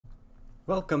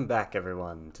Welcome back,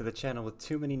 everyone, to the channel with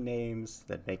too many names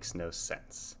that makes no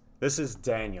sense. This is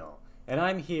Daniel, and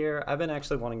I'm here. I've been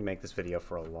actually wanting to make this video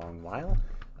for a long while.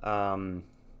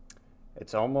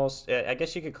 It's almost, I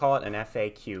guess you could call it an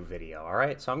FAQ video,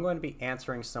 alright? So I'm going to be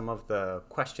answering some of the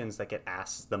questions that get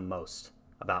asked the most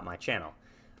about my channel.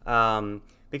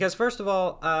 Because first of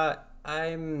all,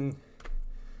 the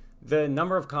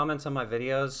number of comments on my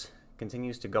videos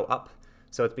continues to go up.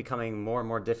 So it's becoming more and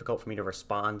more difficult for me to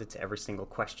respond to every single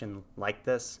question like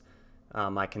this.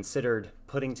 I considered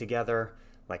putting together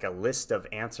like a list of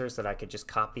answers that I could just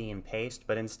copy and paste,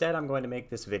 but instead I'm going to make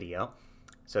this video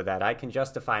so that I can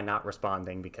justify not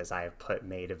responding because I have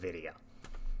made a video.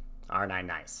 Aren't I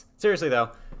nice? Seriously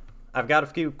though, I've got a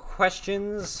few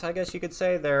questions, I guess you could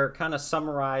say. They're kind of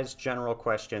summarized general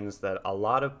questions that a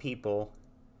lot of people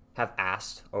have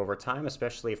asked over time,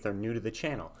 especially if they're new to the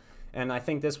channel. And I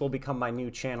think this will become my new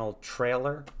channel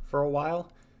trailer for a while,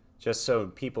 just so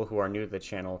people who are new to the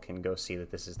channel can go see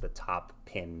that this is the top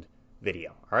pinned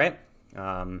video, all right?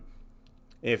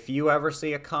 If you ever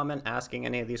see a comment asking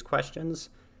any of these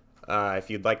questions, if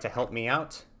you'd like to help me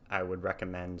out, I would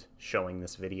recommend showing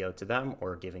this video to them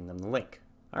or giving them the link.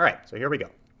 All right, so here we go.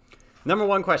 Number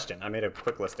one question. I made a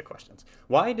quick list of questions.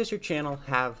 Why does your channel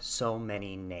have so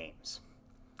many names?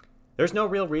 There's no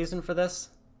real reason for this.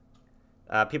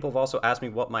 People have also asked me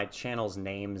what my channel's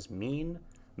names mean.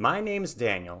 My name's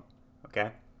Daniel,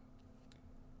 okay?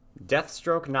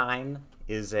 Deathstroke9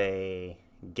 is a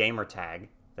gamer tag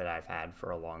that I've had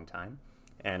for a long time,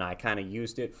 and I kind of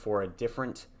used it for a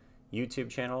different YouTube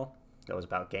channel that was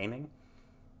about gaming,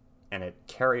 and it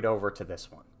carried over to this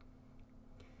one.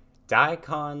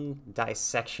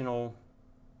 Dicondissectional,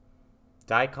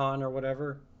 or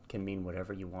whatever, can mean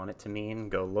whatever you want it to mean.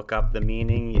 Go look up the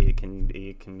meaning. It can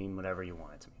mean whatever you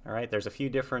want it to mean. All right, there's a few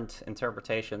different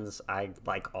interpretations. I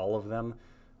like all of them.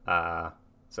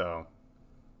 So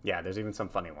yeah, there's even some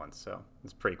funny ones, so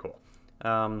it's pretty cool.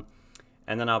 And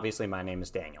then obviously my name is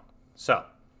Daniel. So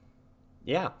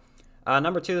yeah,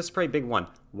 number two, this is a pretty big one.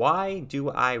 Why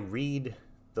do I read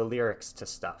the lyrics to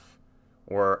stuff?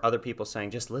 Or other people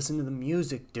saying, just listen to the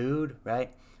music, dude,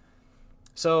 right?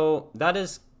 So that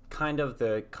is kind of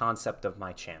the concept of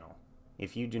my channel.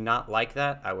 If you do not like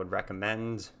that, I would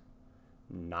recommend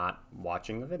not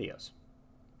watching the videos.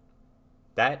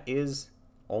 That is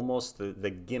almost the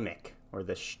gimmick or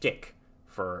the shtick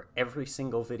for every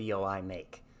single video I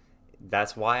make.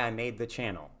 That's why I made the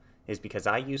channel, is because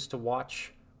I used to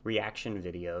watch reaction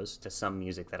videos to some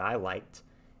music that I liked,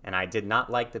 and I did not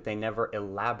like that they never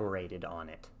elaborated on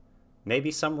it.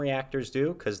 Maybe some reactors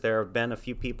do, because there have been a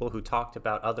few people who talked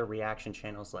about other reaction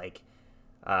channels, like,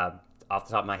 off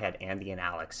the top of my head, Andy and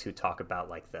Alex, who talk about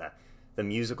like the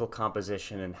musical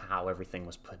composition and how everything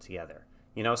was put together.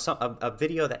 You know, a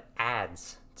video that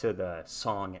adds to the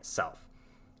song itself.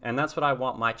 And that's what I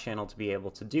want my channel to be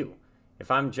able to do. If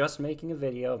I'm just making a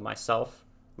video of myself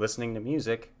listening to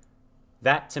music,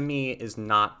 that to me is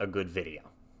not a good video.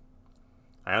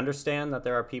 I understand that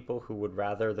there are people who would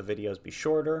rather the videos be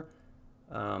shorter,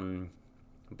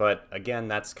 but again,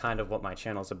 that's kind of what my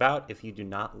channel is about. If you do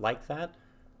not like that,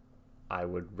 I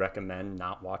would recommend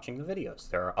not watching the videos.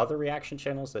 There are other reaction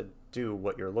channels that do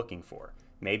what you're looking for.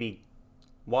 Maybe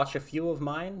watch a few of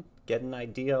mine, get an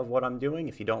idea of what I'm doing.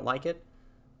 If you don't like it,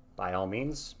 by all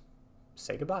means,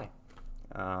 say goodbye.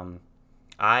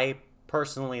 I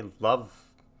personally love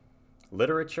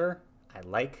literature. I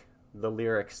like the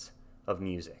lyrics of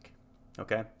music,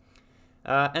 okay?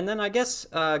 And then I guess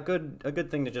a good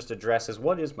thing to just address is,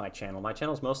 what is my channel? My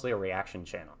channel is mostly a reaction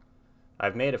channel.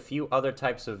 I've made a few other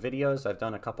types of videos. I've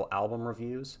done a couple album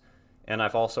reviews, and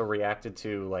I've also reacted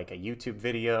to like a YouTube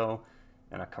video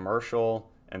and a commercial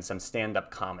and some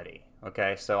stand-up comedy,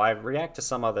 okay? So I react to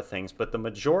some other things, but the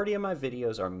majority of my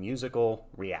videos are musical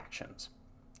reactions.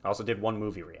 I also did one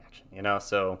movie reaction, you know?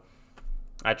 So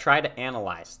I try to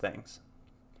analyze things.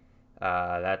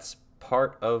 That's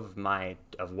part of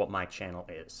what my channel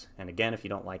is. And again, if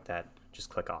you don't like that, just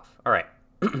click off. All right.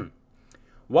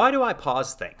 Why do I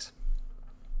pause things?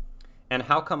 And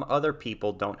how come other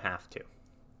people don't have to?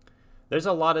 There's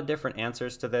a lot of different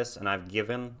answers to this, and I've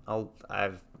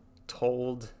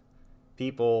told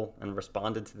people and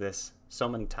responded to this so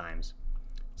many times.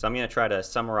 So I'm going to try to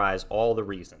summarize all the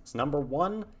reasons. Number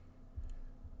one,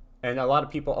 and a lot of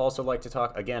people also like to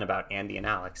talk again about Andy and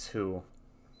Alex, who...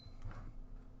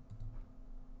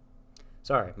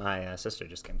 Sorry, my sister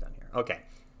just came down here. Okay.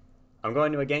 I'm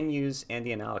going to again use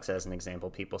Andy and Alex as an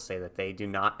example. People say that they do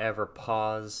not ever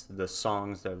pause the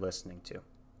songs they're listening to.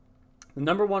 The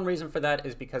number one reason for that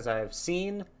is because I have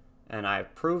seen, and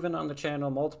I've proven on the channel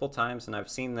multiple times, and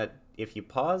I've seen that if you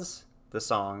pause the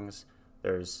songs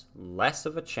there's less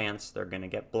of a chance they're going to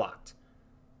get blocked.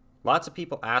 Lots of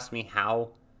people ask me how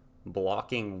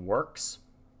blocking works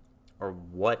or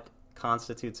what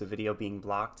constitutes a video being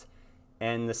blocked.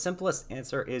 And the simplest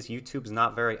answer is YouTube's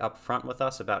not very upfront with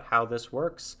us about how this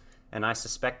works. And I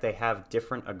suspect they have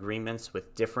different agreements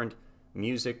with different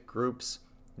music groups.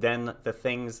 Then the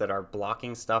things that are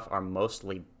blocking stuff are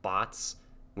mostly bots,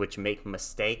 which make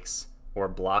mistakes or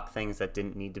block things that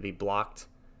didn't need to be blocked,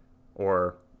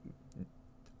 or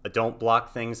don't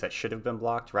block things that should have been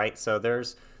blocked, right? So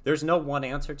there's no one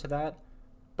answer to that,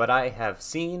 but I have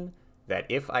seen that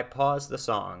if I pause the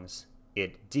songs,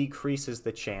 it decreases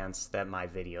the chance that my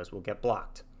videos will get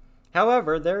blocked.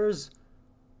 However,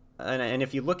 and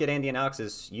if you look at Andy and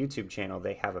Alex's YouTube channel,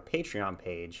 they have a Patreon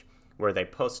page where they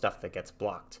post stuff that gets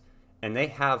blocked, and they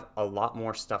have a lot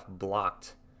more stuff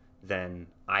blocked than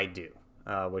I do,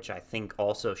 which I think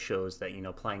also shows that, you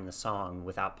know, playing the song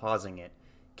without pausing it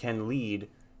can lead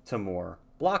to more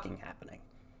blocking happening.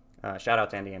 Shout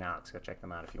out to Andy and Alex. Go check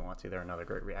them out if you want to. They're another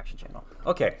great reaction channel.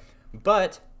 Okay,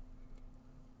 but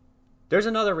there's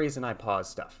another reason I pause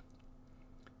stuff.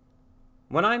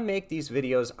 When I make these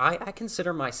videos, I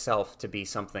consider myself to be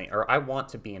something, or I want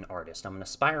to be an artist. I'm an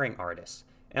aspiring artist.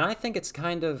 And I think it's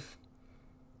kind of,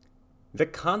 the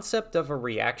concept of a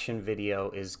reaction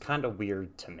video is kind of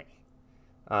weird to me.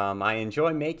 I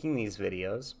enjoy making these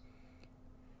videos.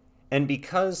 And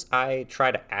because I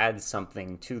try to add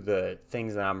something to the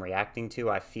things that I'm reacting to,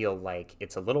 I feel like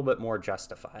it's a little bit more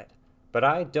justified. But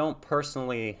I don't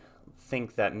personally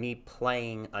think that me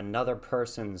playing another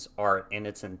person's art in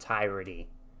its entirety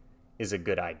is a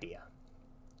good idea.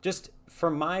 Just for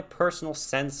my personal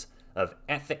sense of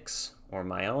ethics or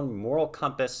my own moral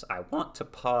compass, I want to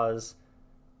pause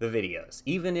the videos.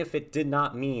 Even if it did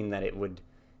not mean that it would,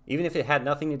 even if it had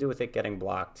nothing to do with it getting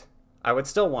blocked, I would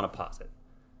still want to pause it.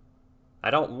 I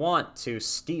don't want to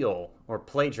steal or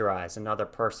plagiarize another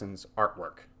person's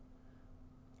artwork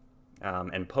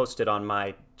and post it on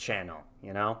my channel,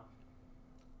 you know?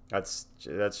 That's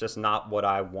just not what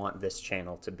I want this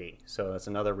channel to be. So that's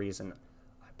another reason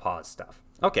I pause stuff.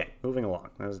 Okay, moving along.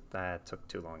 That took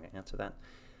too long to answer that.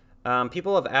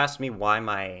 People have asked me why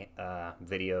my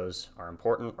videos are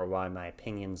important or why my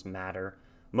opinions matter.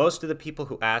 Most of the people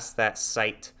who ask that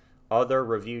cite other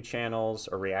review channels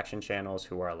or reaction channels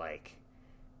who are like,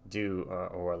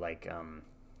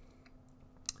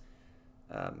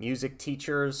 music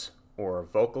teachers or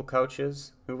vocal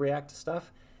coaches who react to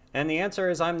stuff. And the answer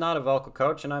is I'm not a vocal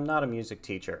coach and I'm not a music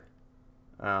teacher.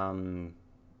 I'm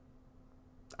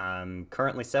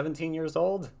currently 17 years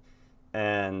old,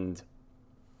 and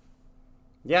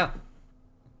yeah.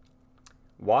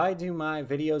 Why do my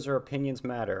videos or opinions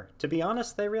matter? To be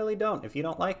honest, they really don't. If you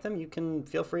don't like them, you can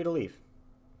feel free to leave.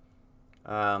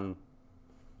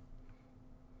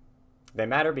 They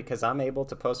matter because I'm able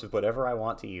to post whatever I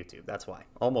want to YouTube. That's why.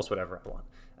 Almost whatever I want.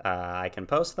 I can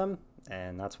post them,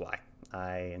 and that's why.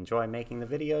 I enjoy making the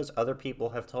videos. Other people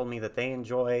have told me that they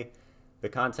enjoy the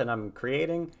content I'm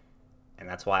creating, and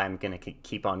that's why I'm going to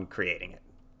keep on creating it.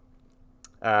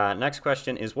 Next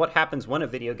question is, what happens when a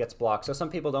video gets blocked? So some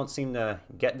people don't seem to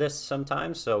get this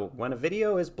sometimes. So when a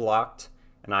video is blocked,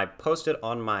 and I post it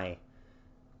on my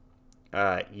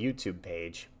YouTube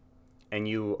page, and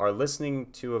you are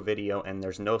listening to a video and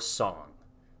there's no song,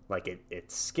 like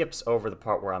it skips over the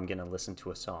part where I'm going to listen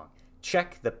to a song,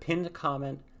 check the pinned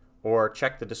comment or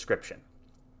check the description,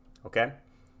 okay?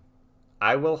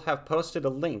 I will have posted a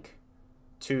link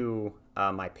to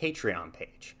my Patreon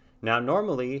page. Now,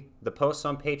 normally, the posts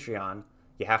on Patreon,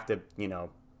 you have to, you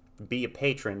know, be a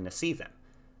patron to see them.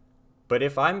 But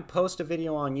if I post a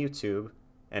video on YouTube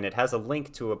and it has a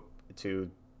link to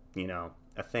you know,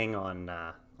 a thing on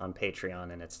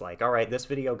Patreon, and it's like, all right, this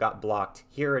video got blocked,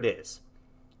 here it is.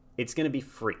 It's going to be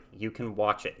free. You can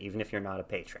watch it, even if you're not a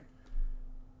patron.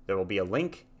 There will be a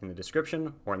link in the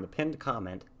description or in the pinned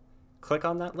comment. Click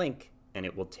on that link, and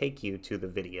it will take you to the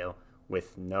video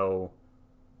with no,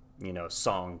 you know,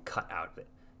 song cut out of it.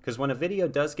 Because when a video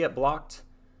does get blocked,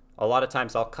 a lot of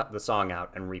times I'll cut the song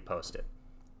out and repost it.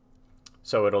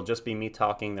 So it'll just be me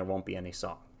talking, there won't be any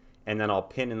song. And then I'll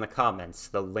pin in the comments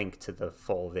the link to the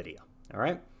full video. All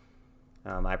right?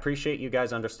 I appreciate you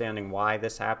guys understanding why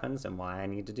this happens and why I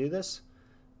need to do this.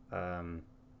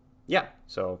 Yeah,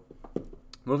 so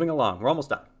moving along. We're almost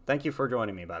done. Thank you for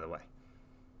joining me, by the way.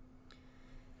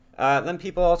 Then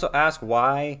people also ask,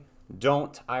 why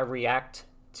don't I react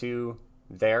to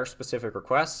their specific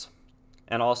requests?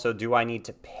 And also, do I need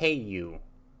to pay you?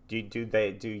 Do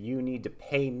you need to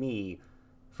pay me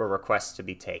for requests to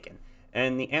be taken?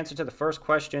 And the answer to the first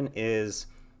question is,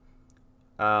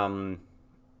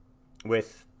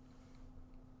 with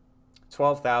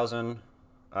 12,000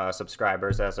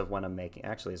 subscribers as of when I'm making,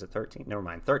 actually is it 13? Never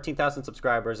mind. 13,000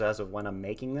 subscribers as of when I'm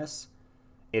making this.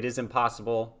 It is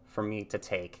impossible for me to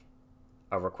take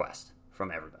a request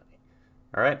from everybody.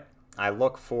 All right? I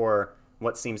look for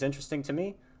what seems interesting to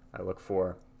me. I look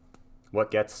for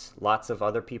what gets lots of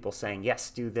other people saying, yes,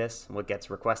 do this, and what gets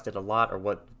requested a lot, or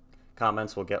what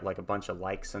comments will get like a bunch of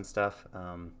likes and stuff.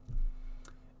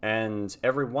 And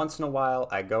every once in a while,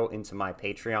 I go into my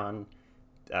Patreon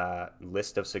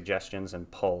list of suggestions and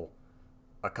pull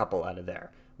a couple out of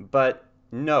there. But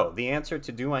no, the answer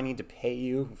to do I need to pay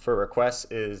you for requests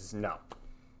is no.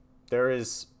 There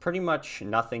is pretty much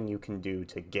nothing you can do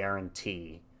to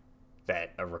guarantee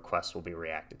that a request will be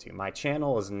reacted to. My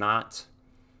channel is not...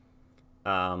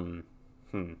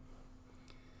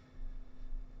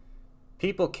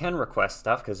 People can request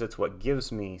stuff because it's what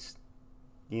gives me,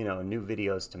 you know, new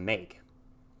videos to make.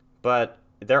 But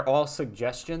they're all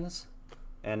suggestions,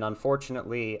 and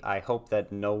unfortunately, I hope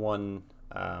that no one,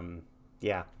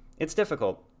 yeah, it's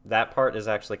difficult. That part is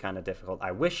actually kind of difficult.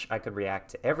 I wish I could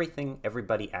react to everything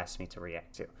everybody asks me to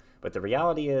react to. But the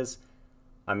reality is,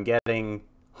 I'm getting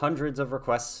hundreds of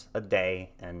requests a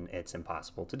day, and it's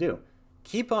impossible to do.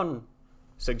 Keep on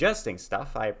suggesting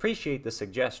stuff. I appreciate the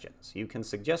suggestions. You can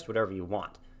suggest whatever you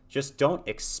want. Just don't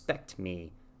expect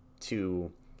me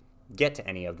to get to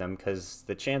any of them, because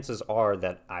the chances are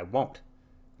that I won't.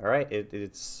 All right?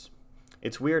 It's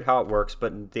weird how it works,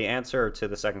 but the answer to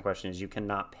the second question is you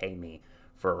cannot pay me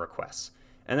for requests.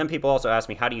 And then people also ask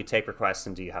me, how do you take requests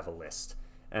and do you have a list?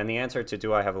 And the answer to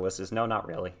do I have a list is no, not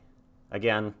really.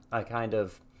 Again, I kind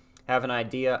of have an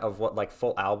idea of what like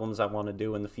full albums I want to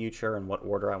do in the future and what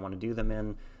order I want to do them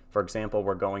in. For example,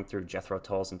 we're going through Jethro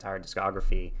Tull's entire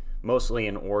discography, mostly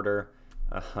in order,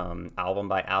 album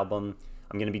by album.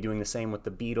 I'm going to be doing the same with the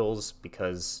Beatles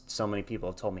because so many people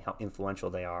have told me how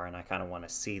influential they are, and I kind of want to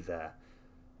see the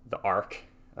arc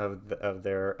of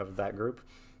that group.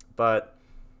 But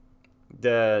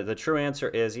the true answer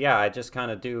is, yeah, I just kind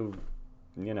of do,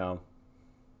 you know,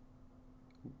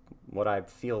 what I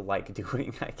feel like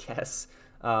doing, I guess.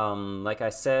 Like I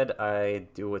said, I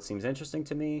do what seems interesting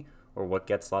to me or what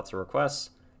gets lots of requests,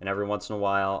 and every once in a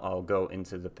while I'll go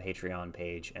into the Patreon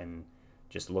page and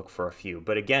just look for a few.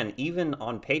 But again, even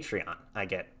on Patreon, I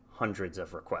get hundreds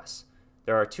of requests.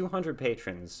 There are 200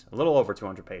 patrons, a little over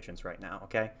 200 patrons right now,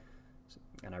 okay?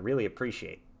 And I really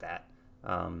appreciate that.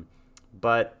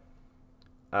 But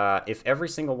if every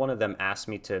single one of them asks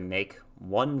me to make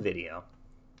one video,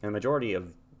 and the majority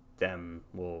of them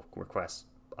will request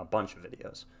a bunch of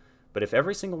videos, but if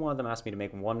every single one of them asked me to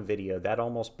make one video,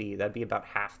 that'd be about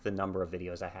half the number of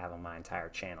videos I have on my entire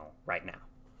channel right now.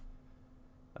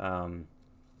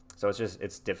 So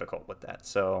it's difficult with that.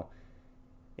 So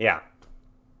yeah.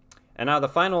 And now the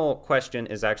final question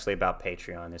is actually about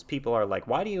Patreon. Is people are like,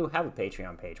 why do you have a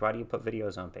Patreon page? Why do you put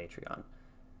videos on Patreon?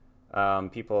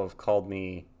 People have called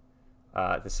me,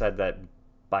 they said that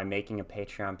by making a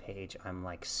Patreon page, I'm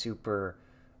like super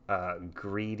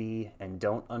greedy and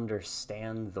don't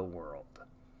understand the world.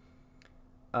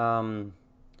 And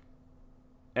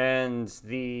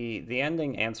the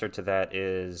ending answer to that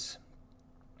is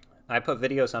I put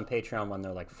videos on Patreon when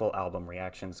they're like full album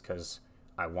reactions because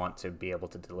I want to be able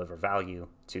to deliver value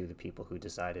to the people who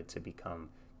decided to become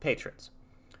patrons.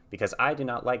 Because I do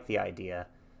not like the idea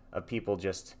of people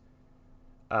just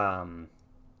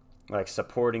like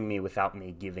supporting me without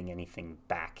me giving anything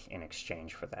back in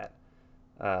exchange for that.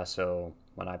 So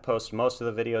when I post most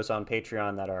of the videos on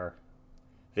Patreon that are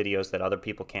videos that other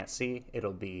people can't see,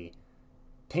 it'll be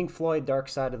Pink Floyd Dark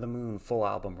Side of the Moon full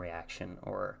album reaction,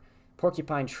 or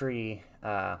Porcupine Tree,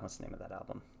 what's the name of that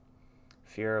album?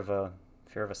 Fear of a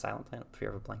Silent Planet? Fear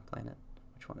of a Blank Planet?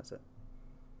 Which one is it?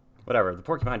 Whatever, the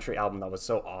Porcupine Tree album that was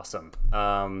so awesome.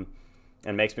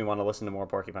 And makes me want to listen to more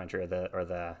Porcupine Tree, or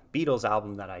the Beatles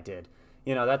album that I did.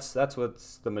 You know, that's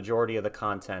what's the majority of the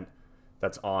content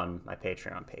that's on my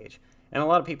Patreon page. And a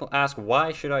lot of people ask,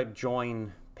 why should I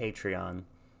join Patreon?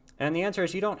 And the answer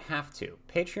is you don't have to.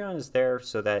 Patreon is there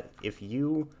so that if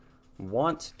you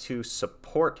want to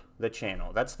support the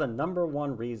channel, that's the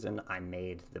 #1 reason I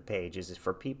made the page, is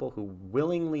for people who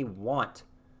willingly want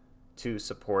to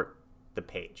support the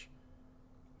page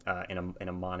in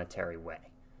a monetary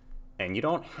way. And you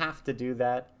don't have to do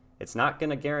that. It's not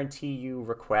going to guarantee you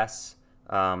requests.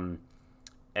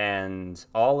 And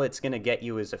all it's going to get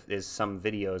you is some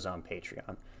videos on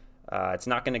Patreon. It's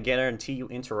not going to guarantee you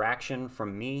interaction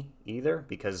from me either,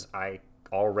 because I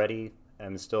already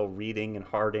am still reading and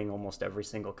hearting almost every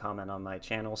single comment on my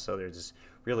channel, so there's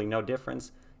really no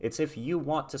difference. It's if you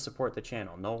want to support the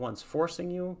channel. No one's forcing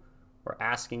you or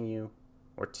asking you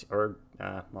or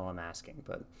Well, I'm asking,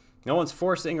 but no one's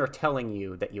forcing or telling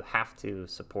you that you have to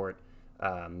support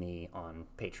me on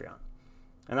Patreon.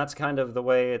 And that's kind of the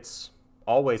way it's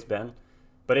always been,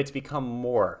 but it's become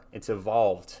more. It's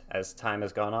evolved as time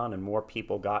has gone on and more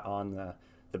people got on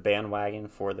the bandwagon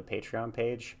for the Patreon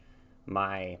page.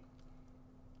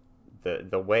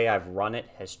 The way I've run it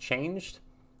has changed,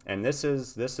 and this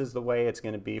is the way it's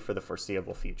going to be for the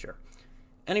foreseeable future.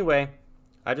 Anyway,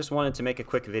 I just wanted to make a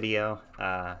quick video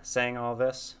saying all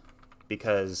this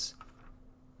because,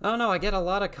 I don't know, I get a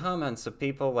lot of comments of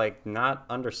people like not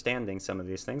understanding some of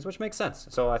these things, which makes sense.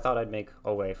 So I thought I'd make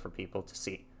a way for people to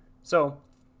see. So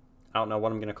I don't know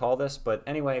what I'm going to call this, but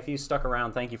anyway, if you stuck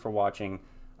around, thank you for watching.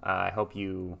 I hope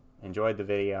you enjoyed the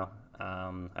video.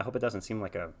 I hope it doesn't seem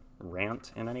like a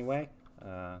rant in any way.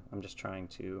 I'm just trying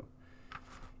to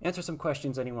answer some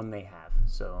questions anyone may have.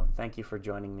 So thank you for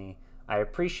joining me. I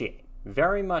appreciate,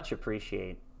 very much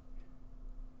appreciate,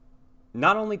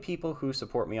 not only people who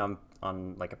support me on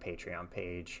like a Patreon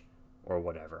page or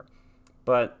whatever,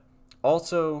 but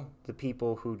also the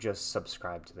people who just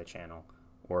subscribe to the channel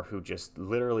or who just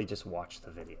literally just watch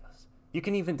the videos. You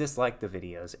can even dislike the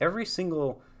videos. Every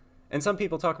single, and some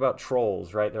people talk about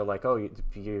trolls, right? They're like, oh,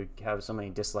 you have so many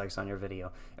dislikes on your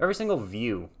video. Every single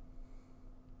view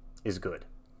is good.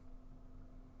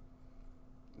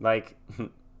 Like,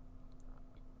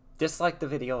 dislike the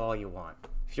video all you want.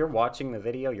 If you're watching the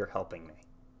video, you're helping me,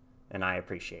 and I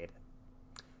appreciate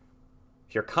it.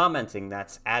 If you're commenting,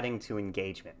 that's adding to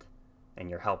engagement, and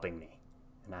you're helping me,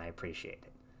 and I appreciate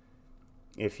it.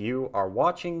 If you are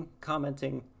watching,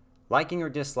 commenting, liking or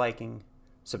disliking,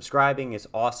 subscribing is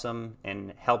awesome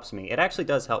and helps me. It actually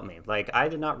does help me. Like, I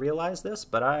did not realize this,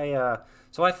 but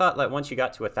so I thought that once you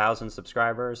got to 1,000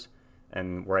 subscribers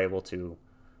and were able to,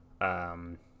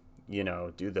 you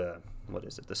know, do the, what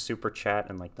is it, the super chat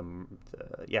and like the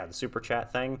super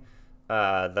chat thing,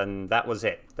 then that was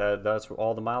it. That's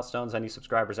all the milestones. Any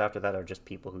subscribers after that are just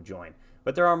people who join.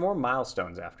 But there are more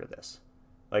milestones after this.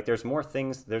 Like, there's more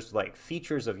things, there's like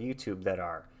features of YouTube that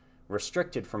are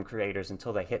restricted from creators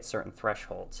until they hit certain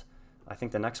thresholds. I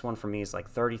think the next one for me is like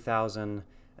 30,000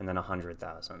 and then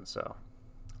 100,000. So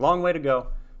long way to go,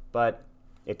 but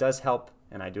it does help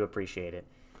and I do appreciate it.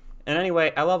 And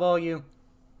anyway, I love all you.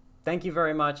 Thank you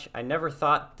very much. I never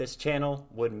thought this channel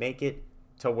would make it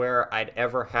to where I'd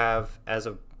ever have, as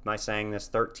of my saying this,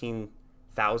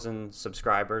 13,000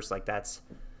 subscribers. Like, that's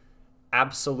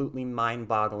absolutely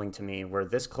mind-boggling to me. We're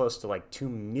this close to like 2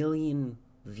 million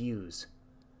views.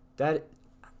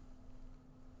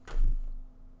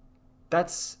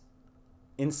 That's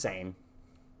insane.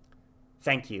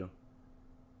 Thank you.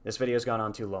 This video's gone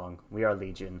on too long. We are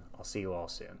Legion. I'll see you all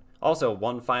soon. Also,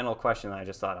 one final question that I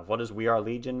just thought of. What does We Are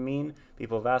Legion mean?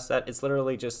 People have asked that. It's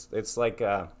literally just, it's like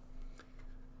the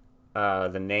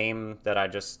name that I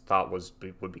just thought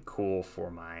would be cool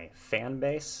for my fan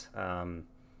base.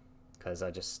 Because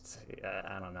I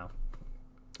don't know.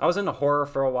 I was into horror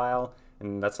for a while,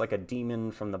 and that's like a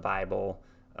demon from the Bible.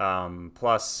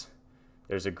 Plus,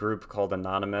 there's a group called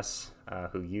Anonymous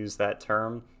who use that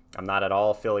term. I'm not at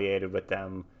all affiliated with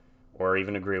them or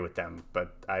even agree with them,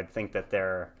 but I think that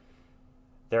their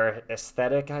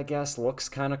aesthetic, I guess, looks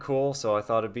kind of cool, so I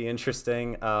thought it'd be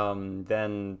interesting.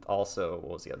 Then also,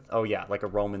 what was the other? Oh yeah, like a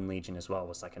Roman legion as well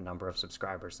was like a number of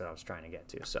subscribers that I was trying to get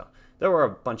to. So there were a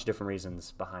bunch of different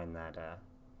reasons behind that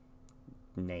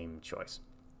name choice.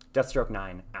 Deathstroke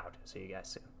 9 out. See you guys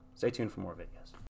soon. Stay tuned for more videos.